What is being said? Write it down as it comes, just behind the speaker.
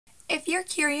If you're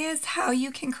curious how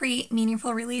you can create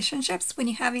meaningful relationships when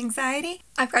you have anxiety,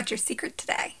 I've got your secret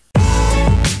today.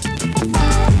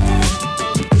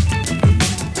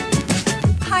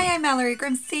 Hi, I'm Mallory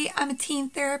Grimsey. I'm a teen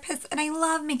therapist and I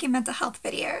love making mental health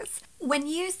videos. When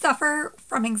you suffer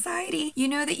from anxiety, you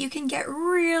know that you can get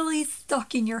really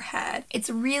stuck in your head. It's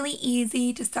really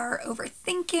easy to start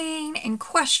overthinking and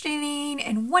questioning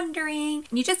and wondering.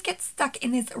 And you just get stuck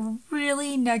in this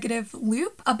really negative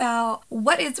loop about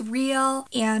what is real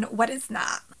and what is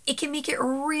not. It can make it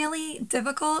really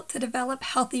difficult to develop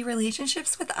healthy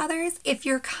relationships with others if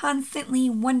you're constantly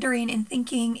wondering and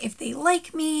thinking if they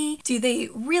like me, do they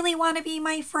really want to be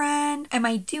my friend, am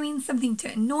I doing something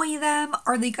to annoy them,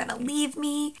 are they gonna leave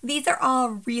me? These are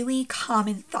all really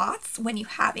common thoughts when you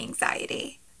have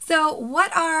anxiety. So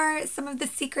what are some of the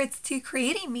secrets to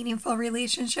creating meaningful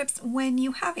relationships when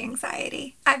you have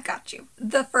anxiety? I've got you.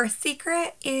 The first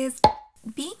secret is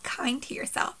being kind to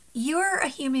yourself. You're a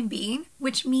human being,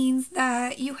 which means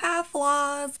that you have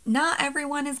flaws. Not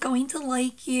everyone is going to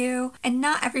like you, and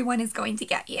not everyone is going to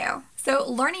get you. So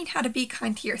learning how to be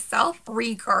kind to yourself,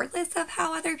 regardless of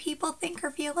how other people think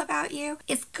or feel about you,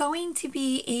 is going to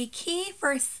be a key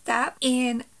first step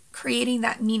in creating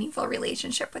that meaningful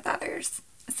relationship with others.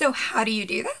 So how do you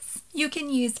do this? You can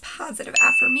use positive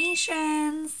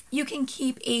affirmations. You can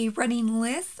keep a running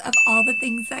list of all the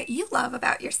things that you love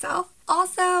about yourself.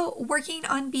 Also, working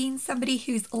on being somebody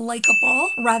who's likable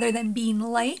rather than being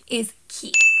liked is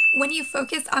key. When you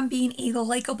focus on being a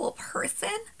likable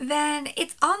person, then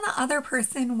it's on the other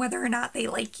person whether or not they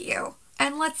like you.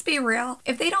 And let's be real,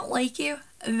 if they don't like you,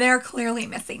 they're clearly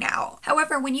missing out.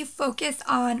 However, when you focus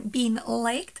on being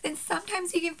liked, then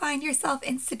sometimes you can find yourself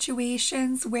in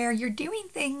situations where you're doing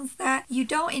things that you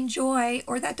don't enjoy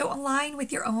or that don't align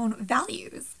with your own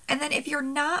values. And then if you're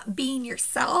not being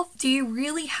yourself, do you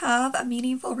really have a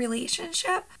meaningful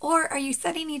relationship? Or are you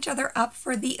setting each other up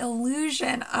for the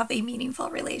illusion of a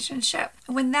meaningful relationship?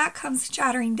 And when that comes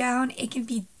shattering down, it can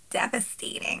be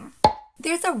devastating.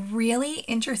 There's a really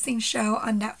interesting show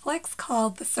on Netflix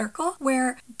called The Circle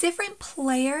where different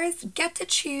players get to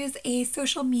choose a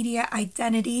social media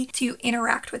identity to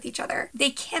interact with each other. They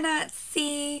cannot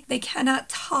see, they cannot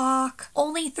talk,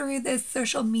 only through this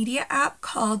social media app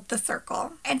called The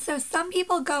Circle. And so some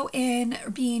people go in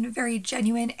being very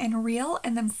genuine and real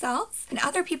in themselves, and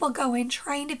other people go in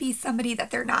trying to be somebody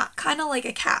that they're not, kind of like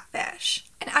a catfish.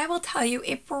 And I will tell you,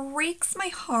 it breaks my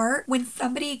heart when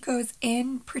somebody goes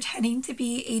in pretending to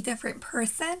be a different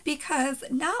person, because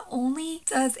not only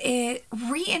does it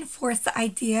reinforce the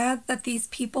idea that these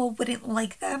people wouldn't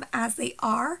like them as they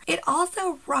are, it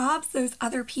also robs those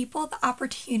other people the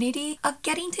opportunity of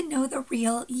getting to know the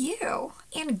real you.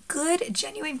 And good,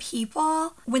 genuine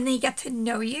people, when they get to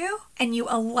know you and you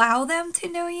allow them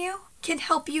to know you, can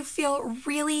help you feel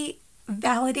really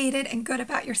validated and good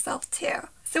about yourself too.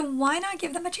 So why not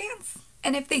give them a chance?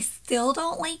 And if they still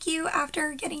don't like you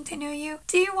after getting to know you,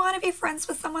 do you want to be friends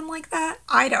with someone like that?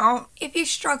 I don't. If you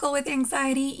struggle with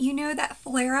anxiety, you know that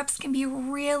flare-ups can be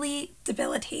really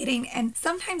debilitating and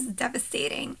sometimes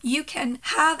devastating. You can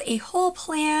have a whole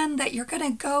plan that you're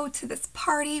gonna go to this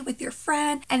party with your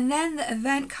friend, and then the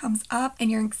event comes up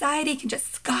and your anxiety can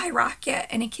just skyrocket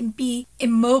and it can be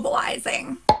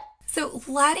immobilizing. So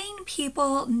letting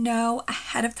people know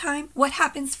ahead of time what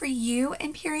happens for you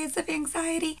in periods of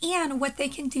anxiety and what they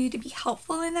can do to be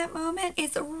helpful in that moment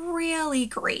is really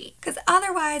great. Because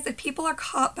otherwise, if people are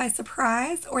caught by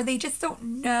surprise or they just don't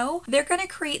know, they're going to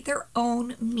create their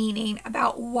own meaning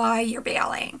about why you're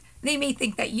bailing. They may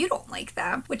think that you don't like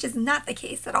them, which is not the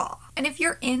case at all. And if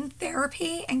you're in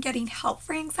therapy and getting help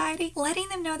for anxiety, letting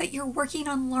them know that you're working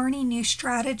on learning new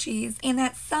strategies and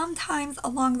that sometimes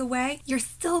along the way, you're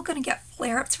still going to get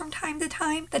flare-ups from time to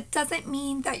time. That doesn't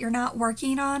mean that you're not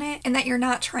working on it and that you're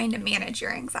not trying to manage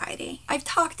your anxiety. I've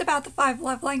talked about the 5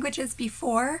 love languages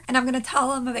before, and I'm going to tell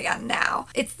them again now.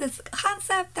 It's this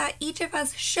concept that each of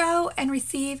us show and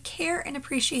receive care and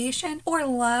appreciation or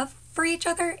love for each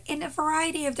other in a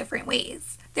variety of different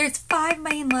ways. There's 5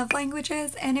 main love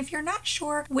languages, and if you're not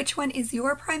sure which one is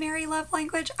your primary love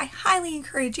language, I highly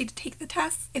encourage you to take the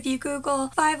test. If you Google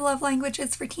 5 love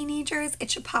languages for teenagers,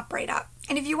 it should pop right up.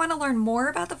 And if you want to learn more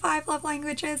about the 5 love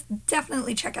languages,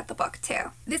 definitely check out the book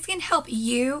too. This can help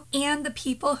you and the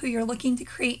people who you're looking to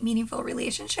create meaningful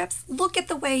relationships look at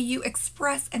the way you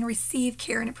express and receive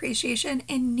care and appreciation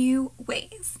in new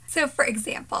ways. So for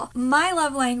example, my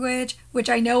love language, which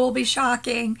I know will be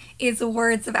shocking, is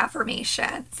words of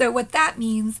affirmation. So what that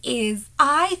means is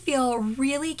I feel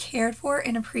really cared for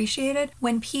and appreciated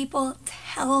when people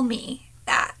tell me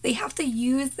that. They have to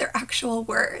use their actual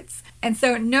words. And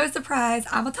so no surprise,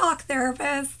 I'm a talk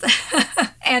therapist.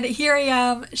 And here I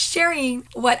am sharing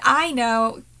what I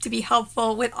know to be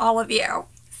helpful with all of you.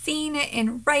 Seeing it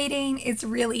in writing is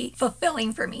really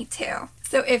fulfilling for me too.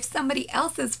 So if somebody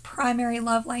else's primary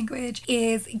love language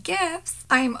is gifts,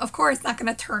 I'm of course not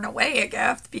going to turn away a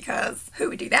gift because who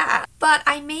would do that? But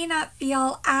I may not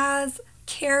feel as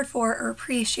cared for or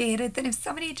appreciated than if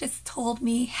somebody just told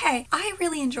me, hey, I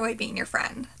really enjoy being your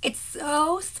friend. It's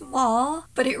so small,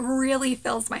 but it really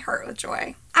fills my heart with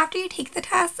joy. After you take the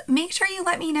test, make sure you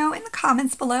let me know in the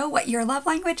comments below what your love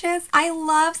language is. I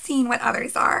love seeing what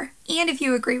others are, and if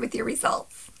you agree with your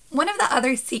results. One of the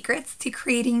other secrets to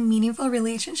creating meaningful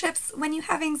relationships when you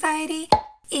have anxiety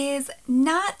is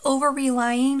not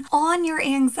over-relying on your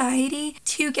anxiety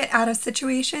to get out of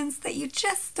situations that you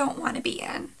just don't want to be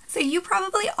in. So you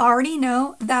probably already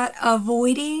know that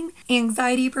avoiding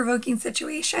anxiety-provoking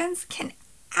situations can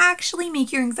actually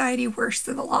make your anxiety worse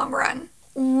in the long run.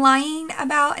 Lying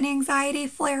about an anxiety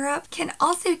flare-up can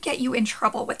also get you in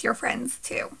trouble with your friends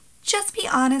too. Just be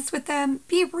honest with them,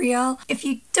 be real. If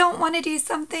you don't want to do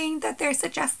something that they're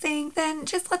suggesting, then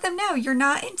just let them know you're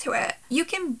not into it. You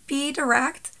can be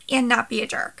direct and not be a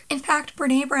jerk. In fact,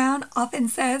 Brené Brown often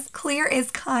says, clear is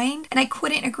kind, and I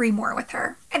couldn't agree more with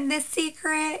her. And this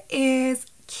secret is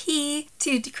key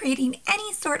to creating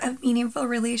any sort of meaningful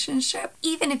relationship,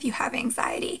 even if you have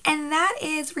anxiety. And that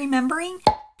is remembering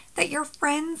that your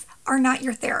friends are not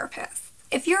your therapist.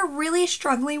 If you're really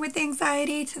struggling with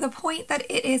anxiety to the point that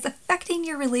it is affecting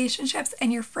your relationships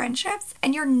and your friendships,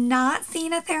 and you're not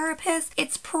seeing a therapist,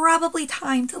 it's probably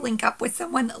time to link up with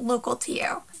someone local to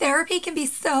you. Therapy can be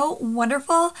so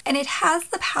wonderful, and it has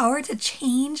the power to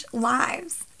change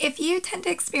lives. If you tend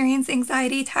to experience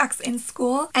anxiety attacks in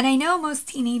school, and I know most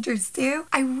teenagers do,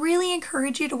 I really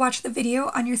encourage you to watch the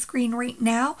video on your screen right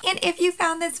now. And if you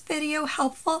found this video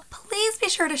helpful, please be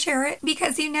sure to share it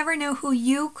because you never know who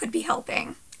you could be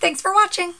helping. Thanks for watching.